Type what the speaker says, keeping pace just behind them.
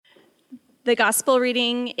The gospel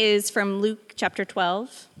reading is from Luke chapter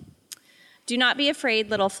 12. Do not be afraid,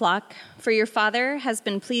 little flock, for your Father has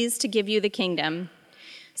been pleased to give you the kingdom.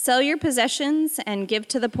 Sell your possessions and give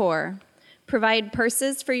to the poor. Provide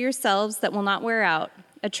purses for yourselves that will not wear out,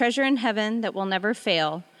 a treasure in heaven that will never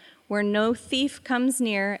fail, where no thief comes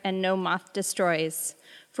near and no moth destroys.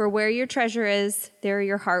 For where your treasure is, there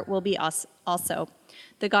your heart will be also.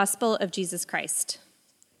 The gospel of Jesus Christ.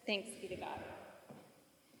 Thanks be to God.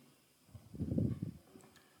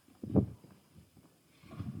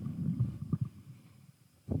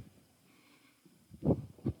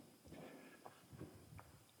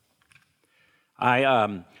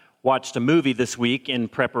 I watched a movie this week in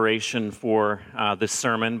preparation for this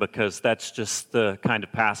sermon because that's just the kind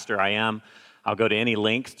of pastor I am. I'll go to any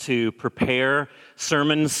length to prepare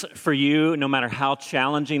sermons for you, no matter how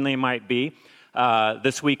challenging they might be.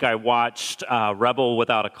 This week I watched Rebel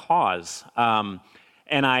Without a Cause,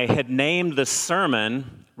 and I had named the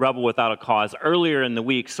sermon Rebel Without a Cause earlier in the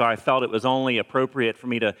week, so I felt it was only appropriate for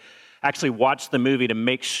me to actually watch the movie to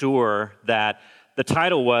make sure that the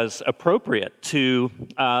title was appropriate to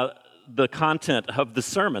the content of the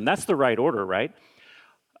sermon. That's the right order, right?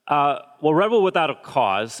 Well, Rebel Without a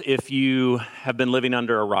Cause, if you have been living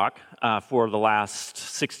under a rock for the last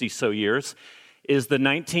 60 so years, is the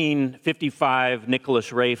 1955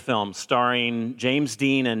 Nicholas Ray film starring James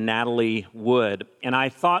Dean and Natalie Wood. And I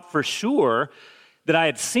thought for sure that I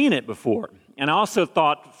had seen it before. And I also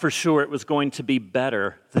thought for sure it was going to be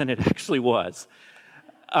better than it actually was.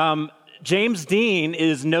 James Dean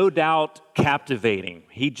is no doubt captivating.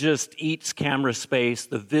 He just eats camera space.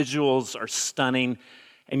 The visuals are stunning.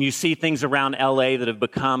 And you see things around LA that have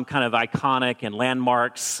become kind of iconic and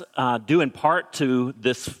landmarks due in part to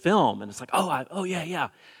this film. And it's like, oh yeah.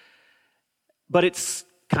 But it's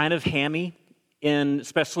kind of hammy,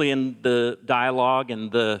 especially in the dialogue,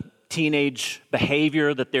 and the teenage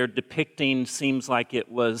behavior that they're depicting seems like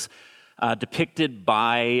it was depicted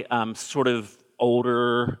by sort of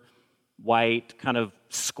older, white kind of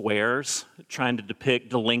squares trying to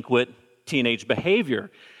depict delinquent teenage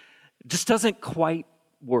behavior. It just doesn't quite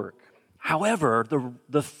work. However,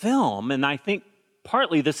 the film, and I think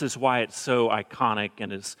partly this is why it's so iconic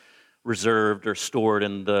and is reserved or stored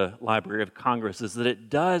in the Library of Congress, is that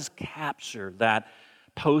it does capture that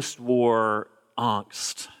post-war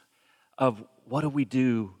angst of what do we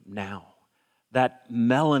do now? That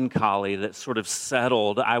melancholy that sort of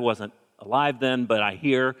settled. I wasn't alive then, but I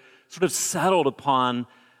hear sort of settled upon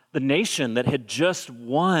the nation that had just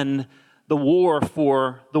won the war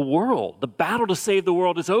for the world. The battle to save the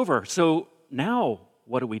world is over. So now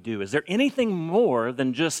what do we do? Is there anything more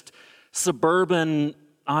than just suburban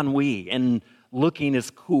ennui and looking as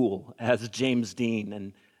cool as James Dean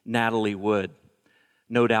and Natalie Wood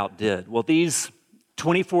no doubt did? Well, these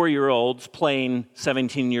 24-year-olds playing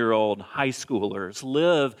 17-year-old high schoolers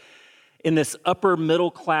live in this upper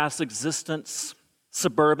middle class existence,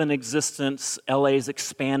 suburban existence. LA's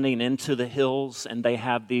expanding into the hills, and they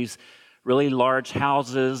have these really large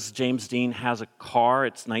houses. James Dean has a car.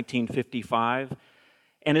 It's 1955.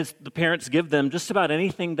 And the parents give them just about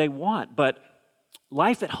anything they want. But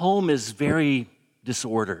life at home is very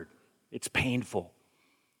disordered. It's painful.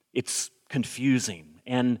 It's confusing.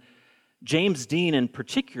 And James Dean in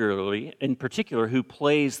particular, who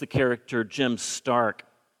plays the character Jim Stark,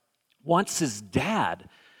 wants his dad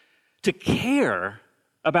to care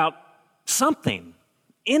about something,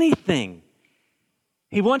 anything.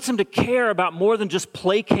 He wants him to care about more than just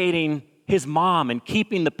placating his mom and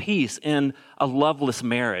keeping the peace in a loveless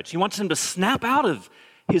marriage. He wants him to snap out of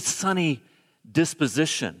his sunny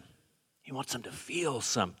disposition. He wants him to feel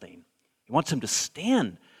something. He wants him to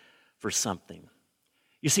stand for something.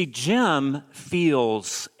 You see, Jim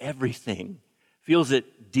feels everything, feels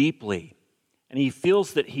it deeply, and he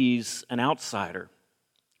feels that he's an outsider.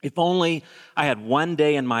 If only I had one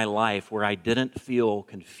day in my life where I didn't feel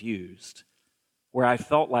confused, where I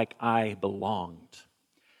felt like I belonged.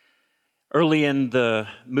 Early in the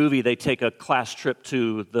movie, they take a class trip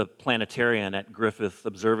to the planetarium at Griffith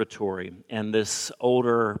Observatory, and this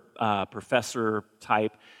older professor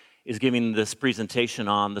type is giving this presentation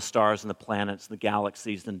on the stars and the planets, the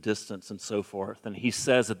galaxies and distance and so forth. And he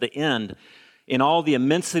says at the end, in all the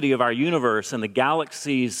immensity of our universe and the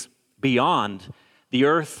galaxies beyond, the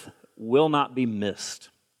earth will not be missed.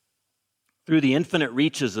 Through the infinite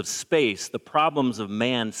reaches of space, the problems of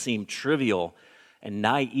man seem trivial and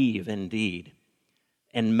naive indeed.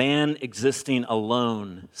 And man existing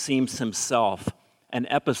alone seems himself an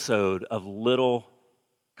episode of little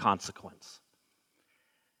consequence.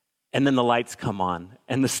 And then the lights come on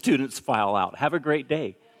and the students file out. Have a great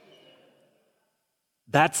day.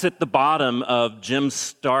 That's at the bottom of Jim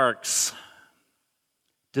Stark's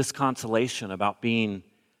disconsolation about being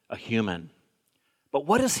a human. But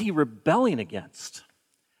what is he rebelling against?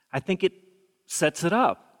 I think it sets it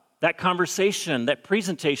up. That conversation, that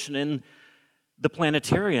presentation in the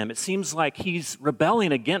planetarium, it seems like he's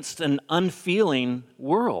rebelling against an unfeeling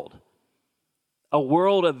world, a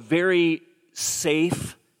world of very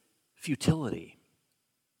safe futility,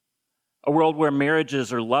 a world where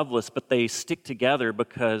marriages are loveless, but they stick together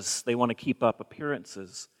because they want to keep up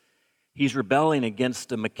appearances. He's rebelling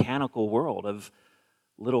against a mechanical world of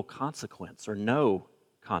little consequence or no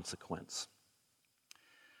consequence.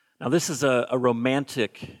 Now, this is a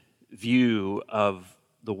romantic view of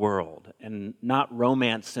the world, and not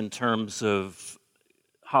romance in terms of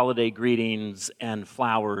holiday greetings and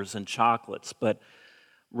flowers and chocolates, but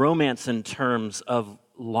romance in terms of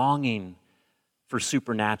longing for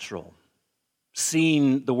supernatural,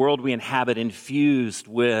 seeing the world we inhabit infused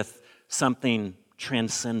with something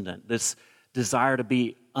transcendent, this desire to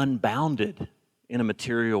be unbounded in a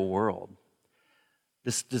material world,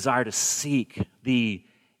 this desire to seek the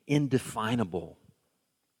indefinable,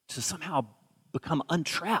 to somehow become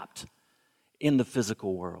untrapped in the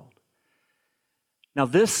physical world. Now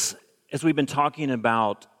this, as we've been talking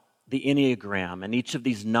about the Enneagram and each of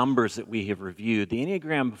these numbers that we have reviewed, the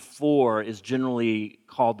Enneagram 4 is generally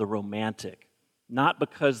called the romantic, not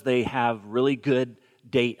because they have really good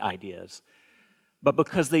date ideas, but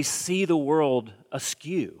because they see the world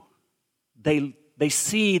askew. They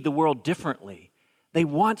see the world differently. They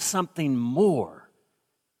want something more.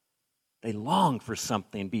 They long for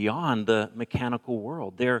something beyond the mechanical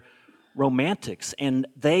world. They're romantics, and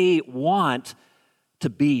they want to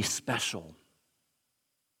be special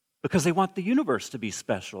because they want the universe to be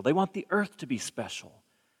special. They want the earth to be special.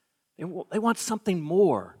 They want something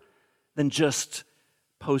more than just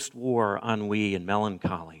post-war ennui and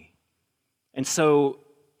melancholy. And so,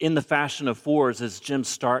 in the fashion of fours, as Jim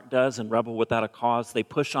Stark does in Rebel Without a Cause, they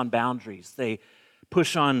push on boundaries. They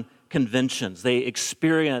push on conventions. They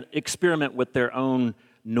experiment with their own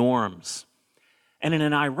norms. And in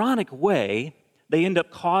an ironic way, they end up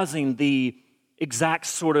causing the exact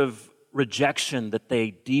sort of rejection that they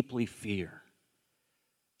deeply fear.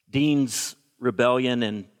 Dean's rebellion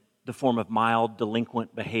in the form of mild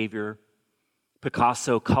delinquent behavior,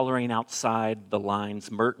 Picasso coloring outside the lines,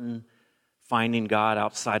 Merton finding God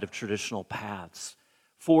outside of traditional paths.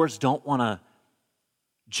 Fours don't want to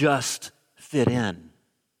just fit in.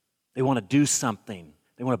 They want to do something.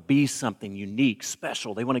 They want to be something unique,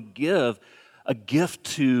 special. They want to give a gift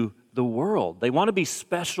to the world. They want to be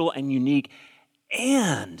special and unique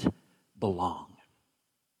and belong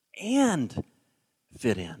and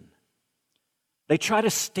fit in. They try to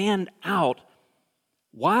stand out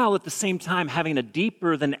while at the same time having a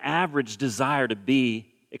deeper than average desire to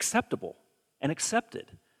be acceptable and accepted.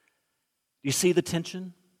 Do you see the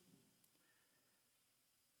tension?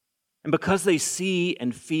 And because they see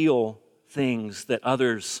and feel things that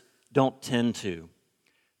others don't tend to,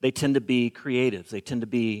 they tend to be creatives. They tend to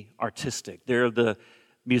be artistic. They're the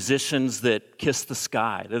musicians that kiss the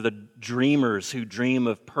sky. They're the dreamers who dream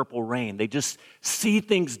of purple rain. They just see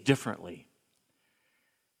things differently.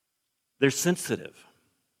 They're sensitive,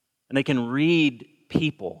 and they can read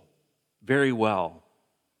people very well.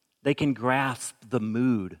 They can grasp the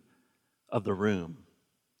mood of the room.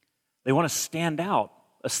 They want to stand out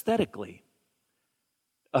aesthetically.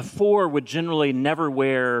 A four would generally never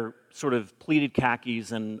wear sort of pleated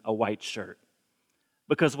khakis and a white shirt.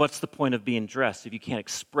 Because what's the point of being dressed if you can't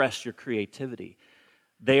express your creativity?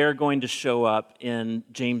 They are going to show up in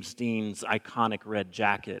James Dean's iconic red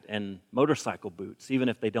jacket and motorcycle boots, even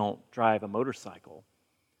if they don't drive a motorcycle.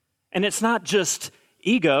 And it's not just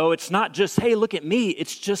ego. It's not just, hey, look at me.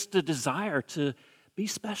 It's just a desire to be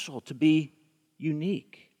special, to be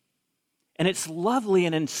unique. And it's lovely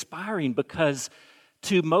and inspiring because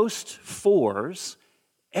to most fours,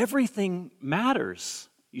 everything matters,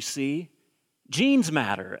 you see. Jeans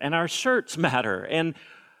matter, and our shirts matter, and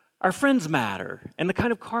our friends matter, and the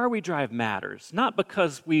kind of car we drive matters. Not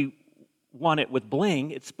because we want it with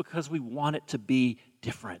bling, it's because we want it to be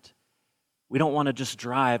different. We don't want to just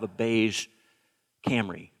drive a beige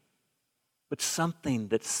Camry, but something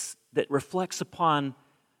that reflects upon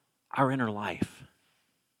our inner life.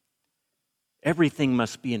 Everything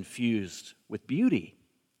must be infused with beauty,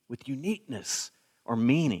 with uniqueness or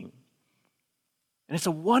meaning. And it's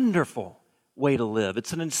a wonderful way to live.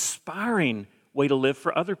 It's an inspiring way to live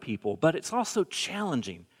for other people, but it's also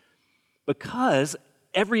challenging because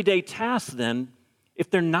everyday tasks then,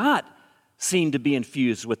 if they're not seen to be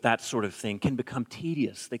infused with that sort of thing, can become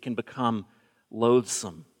tedious. They can become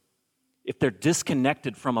loathsome. if they're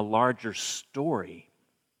disconnected from a larger story,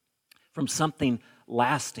 from something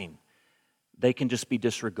lasting, they can just be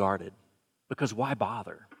disregarded. Because why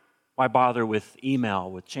bother? Why bother with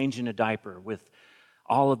email, with changing a diaper, with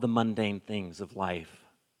all of the mundane things of life?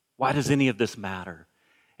 Why does any of this matter?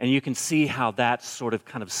 And you can see how that sort of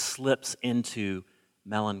kind of slips into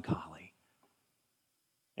melancholy.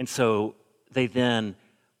 And so they then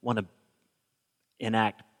want to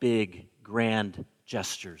enact big, grand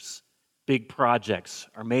gestures, big projects,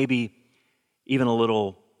 or maybe even a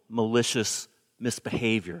little malicious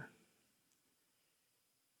misbehavior.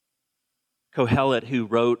 Kohelet, who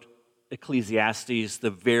wrote Ecclesiastes, the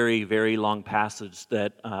very, very long passage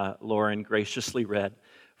that Lauren graciously read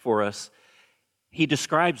for us, he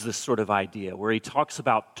describes this sort of idea where he talks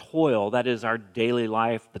about toil, that is our daily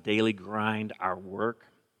life, the daily grind, our work.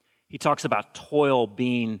 He talks about toil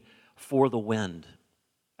being for the wind,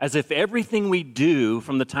 as if everything we do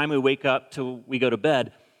from the time we wake up till we go to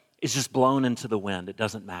bed is just blown into the wind. It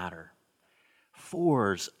doesn't matter.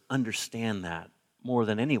 Fours understand that more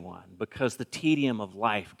than anyone because the tedium of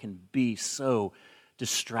life can be so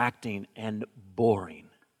distracting and boring.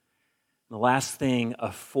 The last thing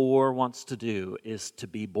a four wants to do is to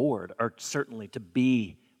be bored, or certainly to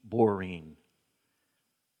be boring.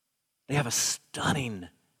 They have a stunning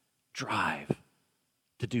drive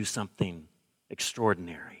to do something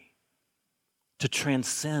extraordinary, to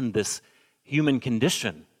transcend this human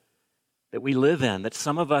condition that we live in, that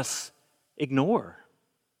some of us ignore,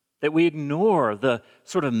 that we ignore the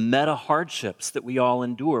sort of meta hardships that we all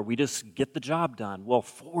endure. We just get the job done. Well,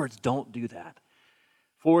 fours don't do that.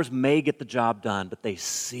 Fours may get the job done, but they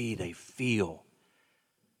see, they feel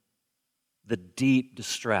the deep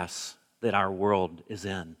distress that our world is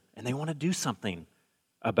in, and they want to do something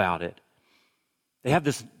about it. They have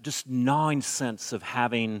this just gnawing sense of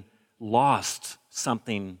having lost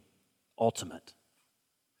something ultimate.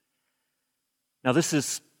 Now, this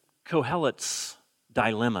is Kohelet's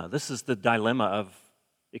dilemma. This is the dilemma of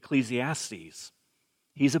Ecclesiastes.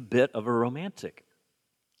 He's a bit of a romantic.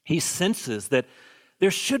 He senses that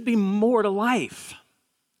there should be more to life.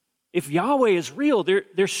 If Yahweh is real,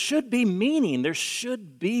 there should be meaning. There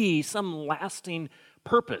should be some lasting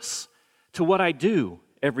purpose to what I do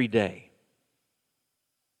every day.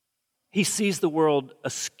 He sees the world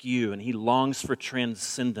askew and he longs for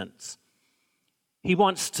transcendence. He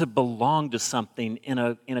wants to belong to something in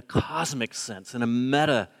a cosmic sense, in a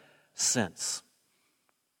meta sense.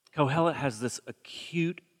 Kohelet has this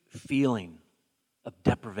acute feeling of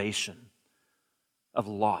deprivation, of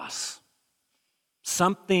loss.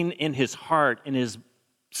 Something in his heart, in his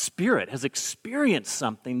spirit, has experienced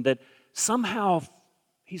something that somehow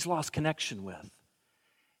he's lost connection with.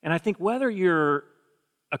 And I think whether you're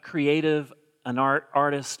a creative, an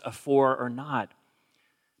artist, a four or not,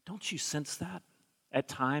 don't you sense that? At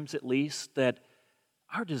times, at least, that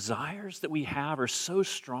our desires that we have are so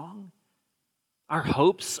strong, our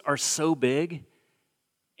hopes are so big,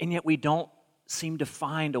 and yet we don't seem to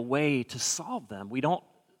find a way to solve them. We don't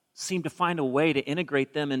seem to find a way to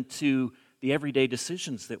integrate them into the everyday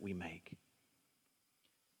decisions that we make.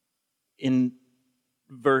 In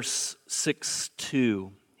verse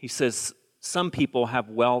 6:2, he says, "Some people have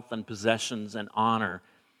wealth and possessions and honor,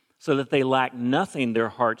 so that they lack nothing their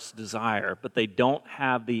hearts desire, but they don't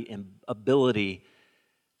have the ability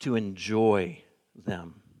to enjoy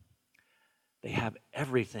them." They have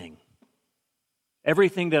everything.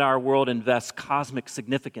 Everything that our world invests cosmic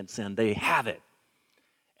significance in, they have it,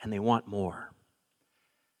 and they want more.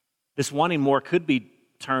 This wanting more could be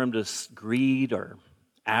termed as greed or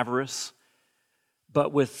avarice,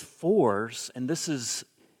 but with fours, and this is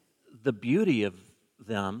the beauty of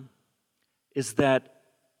them, is that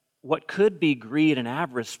what could be greed and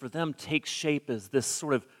avarice for them takes shape as this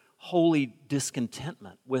sort of holy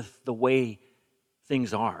discontentment with the way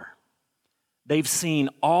things are. They've seen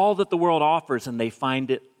all that the world offers and they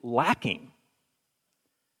find it lacking.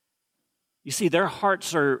 You see, their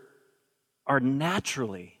hearts are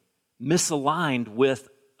naturally misaligned with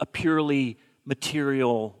a purely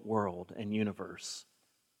material world and universe.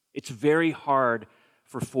 It's very hard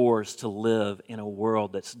for fours to live in a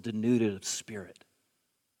world that's denuded of spirit,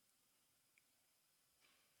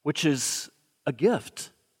 which is a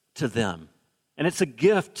gift to them. And it's a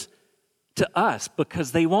gift to us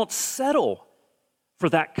because they won't settle for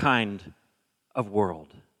that kind of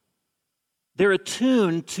world. They're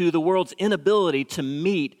attuned to the world's inability to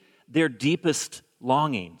meet their deepest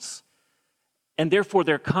longings. And therefore,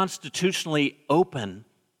 they're constitutionally open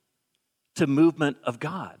to movement of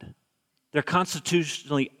God. They're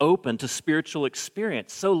constitutionally open to spiritual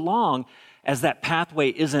experience, so long as that pathway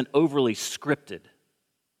isn't overly scripted.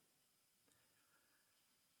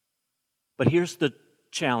 But here's the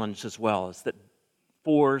challenge as well, is that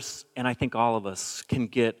fours, and I think all of us, can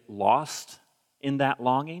get lost in that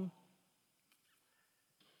longing.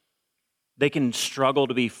 They can struggle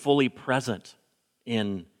to be fully present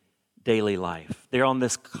in daily life. They're on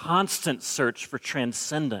this constant search for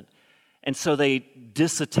transcendent, and so they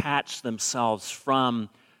disattach themselves from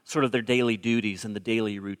sort of their daily duties and the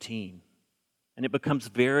daily routine, and it becomes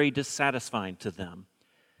very dissatisfying to them.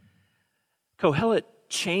 Kohelet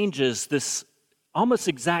changes this almost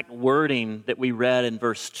exact wording that we read in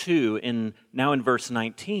verse 2 now in verse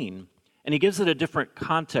 19, and he gives it a different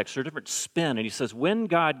context or a different spin, and he says, when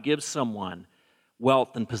God gives someone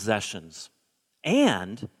wealth and possessions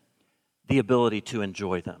and the ability to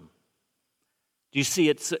enjoy them. Do you see,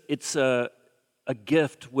 it's a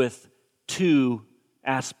gift with two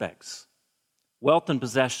aspects, wealth and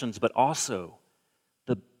possessions, but also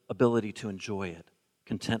the ability to enjoy it,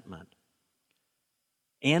 contentment,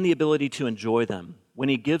 and the ability to enjoy them. When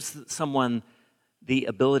he gives someone the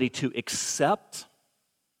ability to accept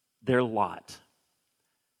their lot,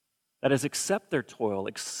 that is, accept their toil,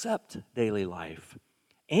 accept daily life,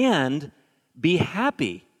 and be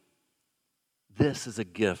happy, this is a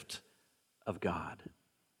gift of God.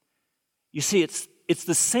 You see, it's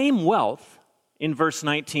the same wealth in verse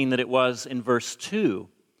 19 that it was in verse 2.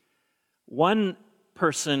 One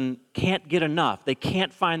person can't get enough. They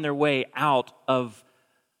can't find their way out of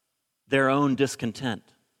their own discontent.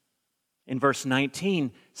 In verse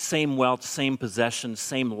 19, same wealth, same possessions,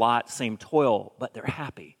 same lot, same toil, but they're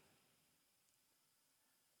happy.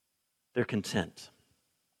 They're content.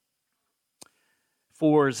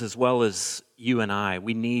 Fours, as well as you and I,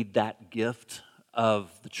 we need that gift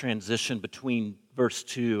of the transition between verse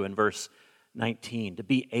 2 and verse 19 to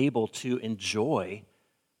be able to enjoy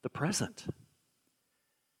the present,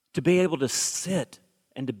 to be able to sit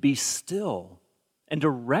and to be still and to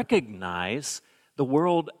recognize the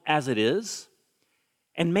world as it is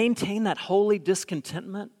and maintain that holy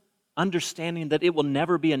discontentment, understanding that it will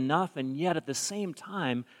never be enough, and yet at the same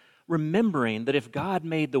time remembering that if God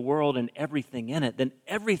made the world and everything in it, then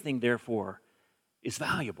everything, therefore, is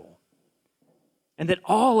valuable. And that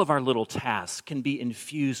all of our little tasks can be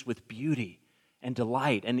infused with beauty and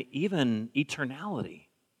delight and even eternality.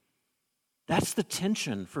 That's the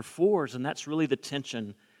tension for fours, and that's really the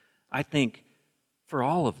tension, I think, for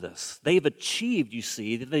all of this. They've achieved, you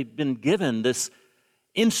see, that they've been given this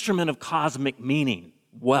instrument of cosmic meaning,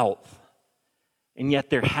 wealth, and yet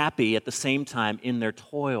they're happy at the same time in their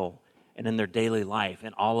toil and in their daily life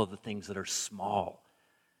and all of the things that are small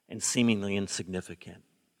and seemingly insignificant.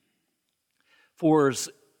 Fours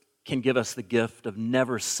can give us the gift of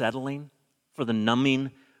never settling for the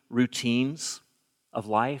numbing routines of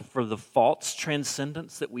life, for the false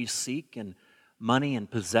transcendence that we seek in money and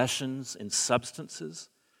possessions and substances.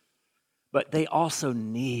 But they also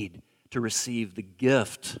need to receive the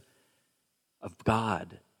gift of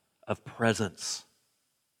God, of presence,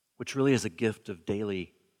 which really is a gift of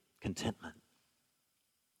daily contentment.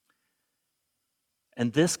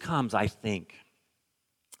 And this comes, I think,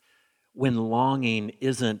 when longing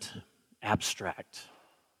isn't abstract,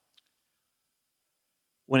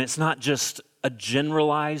 when it's not just a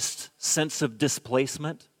generalized sense of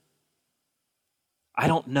displacement. I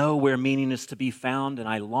don't know where meaning is to be found, and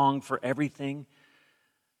I long for everything.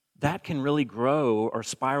 That can really grow or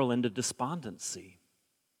spiral into despondency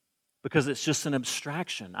because it's just an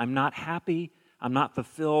abstraction. I'm not happy. I'm not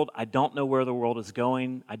fulfilled. I don't know where the world is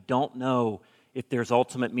going. I don't know if there's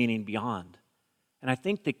ultimate meaning beyond. And I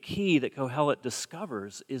think the key that Kohelet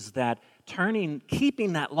discovers is that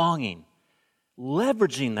keeping that longing,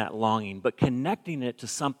 leveraging that longing, but connecting it to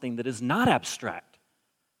something that is not abstract.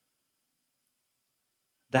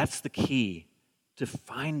 That's the key to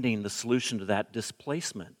finding the solution to that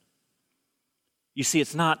displacement. You see,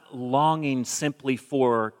 it's not longing simply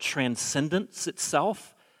for transcendence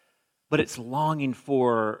itself, but it's longing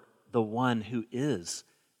for the one who is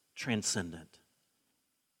transcendent,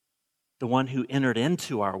 the one who entered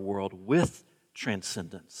into our world with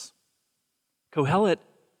transcendence. Kohelet,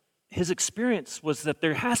 his experience was that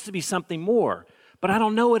there has to be something more, but I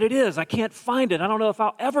don't know what it is. I can't find it. I don't know if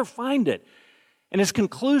I'll ever find it. And his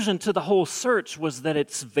conclusion to the whole search was that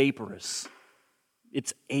it's vaporous.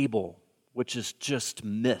 It's Abel, which is just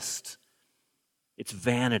mist. It's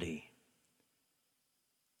vanity.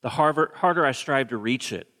 The harder I strive to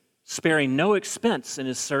reach it, sparing no expense in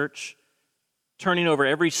his search, turning over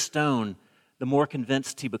every stone, the more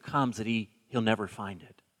convinced he becomes that he'll never find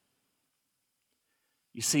it.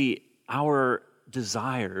 You see, our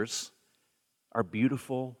desires are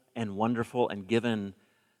beautiful and wonderful and given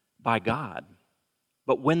by God.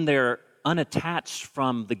 But when they're unattached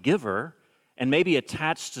from the giver, and maybe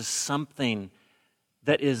attached to something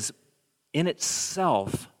that is in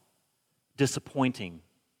itself disappointing.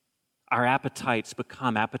 Our appetites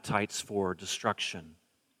become appetites for destruction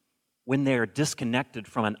when they're disconnected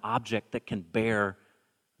from an object that can bear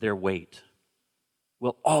their weight.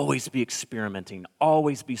 We'll always be experimenting,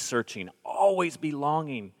 always be searching, always be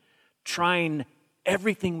longing, trying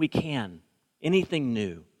everything we can, anything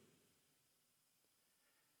new.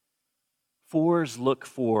 Fours look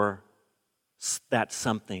for that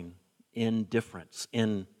something in difference,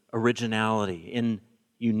 in originality, in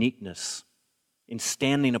uniqueness, in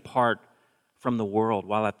standing apart from the world,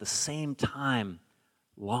 while at the same time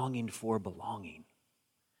longing for belonging.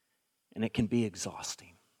 And it can be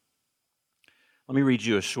exhausting. Let me read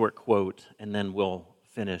you a short quote, and then we'll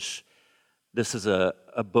finish. This is a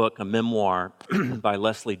book, a memoir by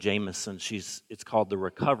Leslie Jamison. It's called The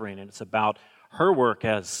Recovering, and it's about her work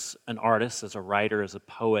as an artist, as a writer, as a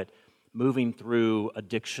poet, moving through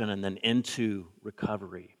addiction and then into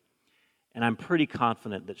recovery. And I'm pretty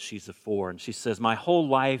confident that she's a four. And she says, my whole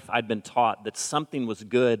life I'd been taught that something was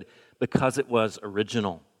good because it was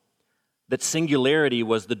original, that singularity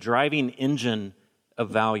was the driving engine of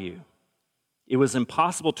value. It was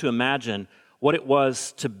impossible to imagine what it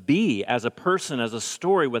was to be as a person, as a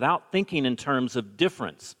story, without thinking in terms of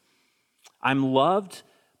difference. I'm loved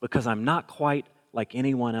because I'm not quite like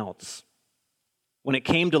anyone else. When it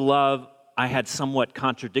came to love, I had somewhat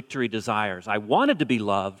contradictory desires. I wanted to be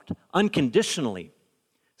loved unconditionally,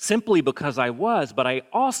 simply because I was, but I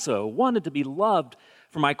also wanted to be loved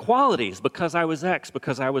for my qualities, because I was X,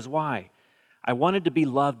 because I was Y. I wanted to be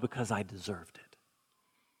loved because I deserved it.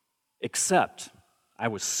 Except I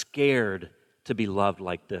was scared to be loved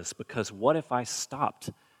like this, because what if I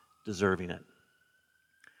stopped deserving it?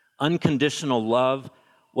 Unconditional love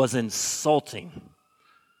was insulting,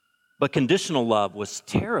 but conditional love was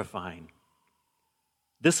terrifying.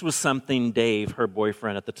 This was something Dave, her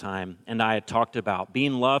boyfriend at the time, and I had talked about,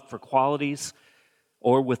 being loved for qualities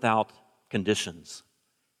or without conditions.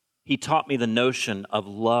 He taught me the notion of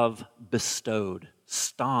love bestowed,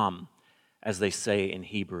 stam, as they say in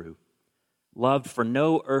Hebrew. Loved for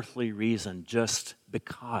no earthly reason, just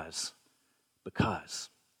because. Because.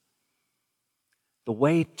 The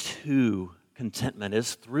way to contentment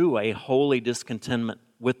is through a holy discontentment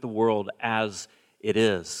with the world as it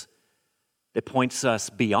is. That points us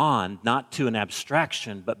beyond, not to an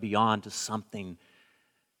abstraction, but beyond to something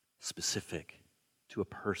specific, to a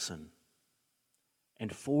person.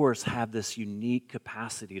 And fours have this unique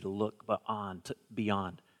capacity to look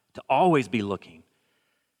beyond, to always be looking,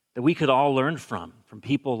 that we could all learn from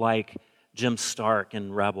people like Jim Stark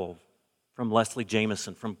in Rebel, from Leslie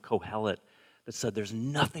Jamison, from Kohelet, that said there's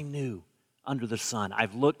nothing new under the sun.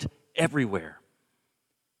 I've looked everywhere.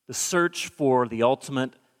 The search for the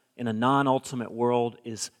ultimate in a non-ultimate world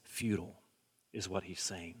is futile, is what he's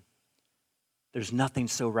saying. There's nothing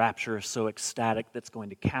so rapturous, so ecstatic that's going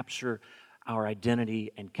to capture our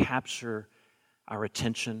identity and capture our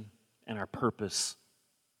attention and our purpose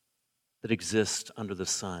that exists under the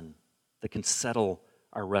sun, that can settle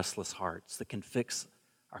our restless hearts, that can fix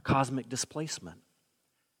our cosmic displacement.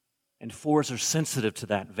 And fours are sensitive to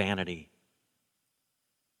that vanity.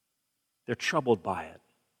 They're troubled by it.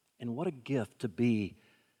 And what a gift to be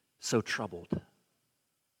so troubled.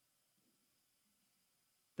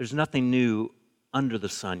 There's nothing new under the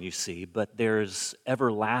sun, you see, but there's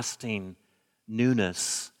everlasting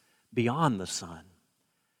newness beyond the sun.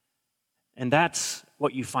 And that's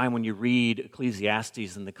what you find when you read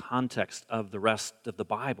Ecclesiastes in the context of the rest of the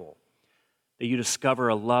Bible. That you discover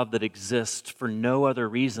a love that exists for no other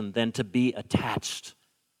reason than to be attached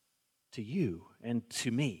to you and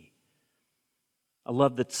to me. A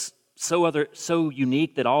love that's so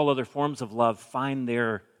unique that all other forms of love find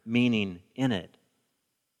their meaning in it.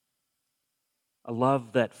 A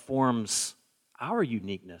love that forms our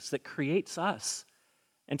uniqueness, that creates us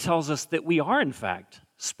and tells us that we are in fact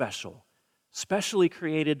special, specially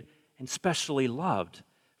created and specially loved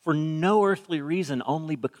for no earthly reason,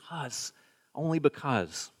 only because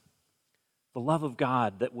the love of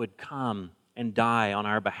God that would come and die on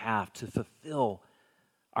our behalf to fulfill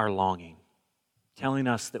our longing, telling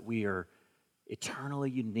us that we are eternally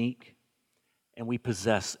unique and we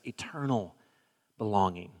possess eternal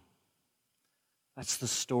belonging. That's the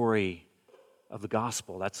story of the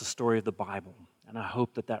gospel. That's the story of the Bible. And I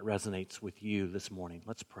hope that that resonates with you this morning.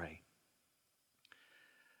 Let's pray.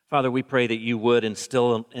 Father, we pray that you would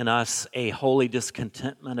instill in us a holy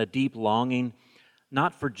discontentment, a deep longing,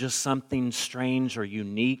 not for just something strange or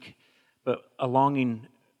unique, but a longing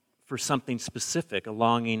for something specific, a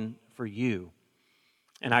longing for you.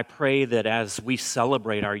 And I pray that as we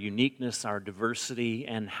celebrate our uniqueness, our diversity,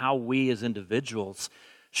 and how we as individuals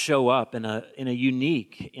show up in a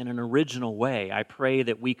unique, in an original way, I pray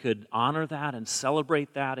that we could honor that and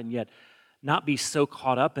celebrate that, and yet not be so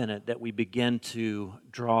caught up in it that we begin to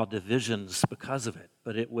draw divisions because of it,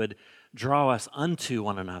 but it would draw us unto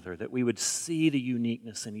one another, that we would see the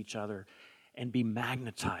uniqueness in each other and be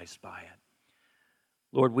magnetized by it.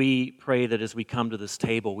 Lord, we pray that as we come to this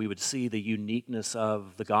table, we would see the uniqueness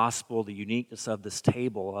of the gospel, the uniqueness of this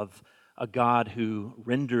table, of a God who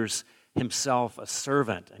renders himself a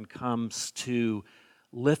servant and comes to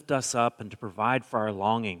lift us up and to provide for our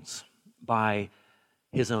longings by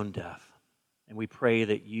his own death. And we pray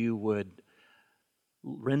that you would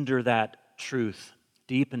render that truth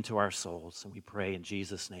deep into our souls. And we pray in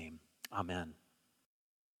Jesus' name, amen.